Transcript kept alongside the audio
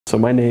So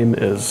my name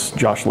is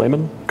Josh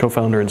Lehman,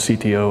 co-founder and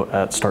CTO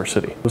at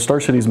Starcity.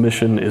 Starcity's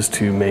mission is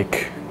to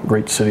make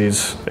great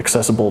cities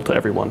accessible to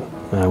everyone.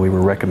 We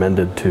were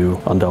recommended to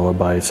Andela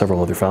by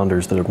several other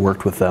founders that had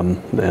worked with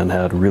them and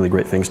had really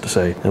great things to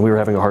say. And we were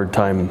having a hard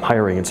time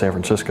hiring in San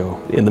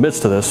Francisco. In the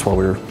midst of this, while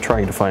we were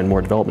trying to find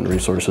more development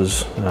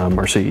resources,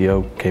 our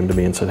CEO came to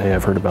me and said, "Hey,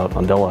 I've heard about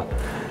Andela,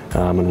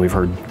 and we've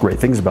heard great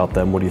things about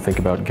them. What do you think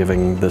about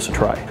giving this a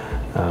try?"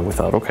 We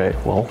thought, okay,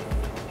 well,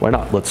 why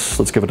not?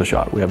 Let's give it a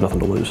shot. We have nothing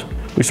to lose.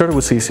 We started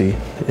with CC,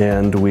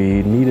 and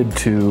we needed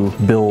to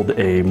build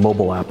a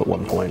mobile app at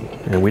one point.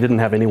 And we didn't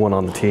have anyone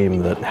on the team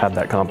that had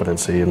that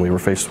competency, and we were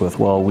faced with,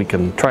 well, we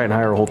can try and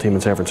hire a whole team in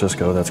San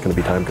Francisco. That's going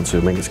to be time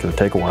consuming. It's going to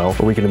take a while.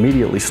 But we can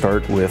immediately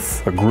start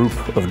with a group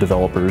of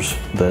developers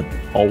that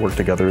all work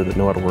together, that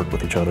know how to work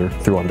with each other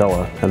through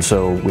Andela. And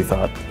so we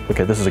thought,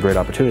 okay, this is a great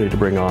opportunity to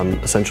bring on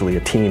essentially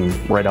a team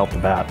right out the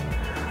bat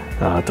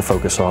to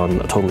focus on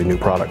a totally new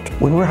product.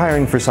 When we're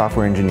hiring for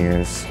software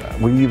engineers,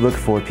 we look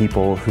for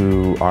people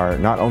who are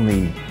not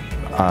only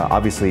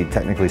obviously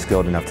technically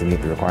skilled enough to meet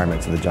the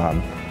requirements of the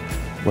job,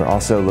 we're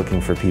also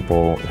looking for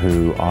people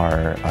who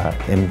are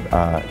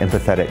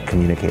empathetic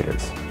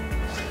communicators.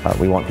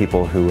 We want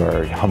people who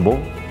are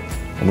humble,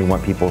 and we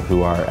want people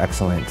who are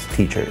excellent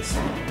teachers.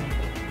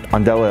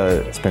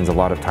 Andela spends a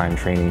lot of time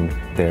training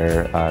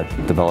their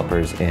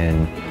developers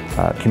in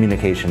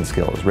communication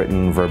skills,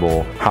 written,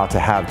 verbal, how to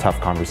have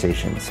tough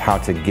conversations, how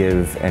to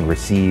give and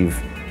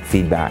receive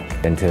feedback,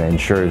 and to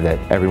ensure that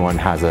everyone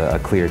has a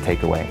clear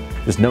takeaway.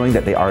 Just knowing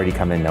that they already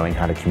come in knowing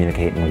how to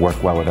communicate and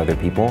work well with other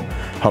people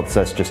helps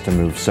us just to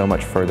move so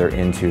much further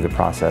into the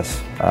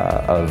process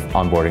of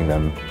onboarding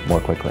them more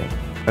quickly.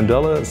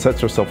 Andela sets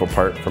herself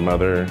apart from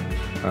other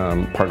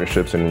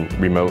partnerships and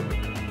remote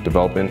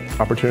development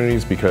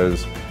opportunities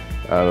because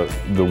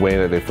the way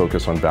that they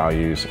focus on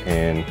values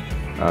and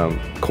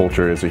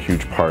culture is a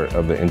huge part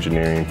of the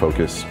engineering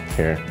focus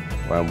here.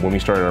 When we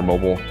started our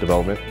mobile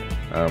development,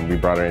 we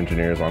brought our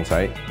engineers on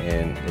site,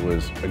 and it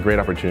was a great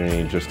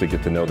opportunity just to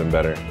get to know them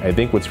better. I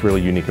think what's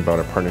really unique about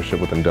our partnership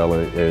with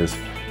Andela is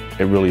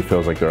it really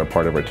feels like they're a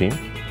part of our team.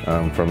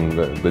 From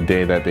the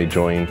day that they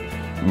join,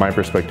 my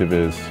perspective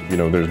is,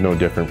 there's no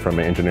different from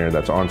an engineer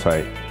that's on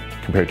site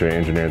compared to an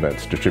engineer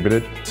that's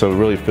distributed. So it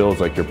really feels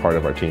like you're part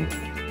of our team.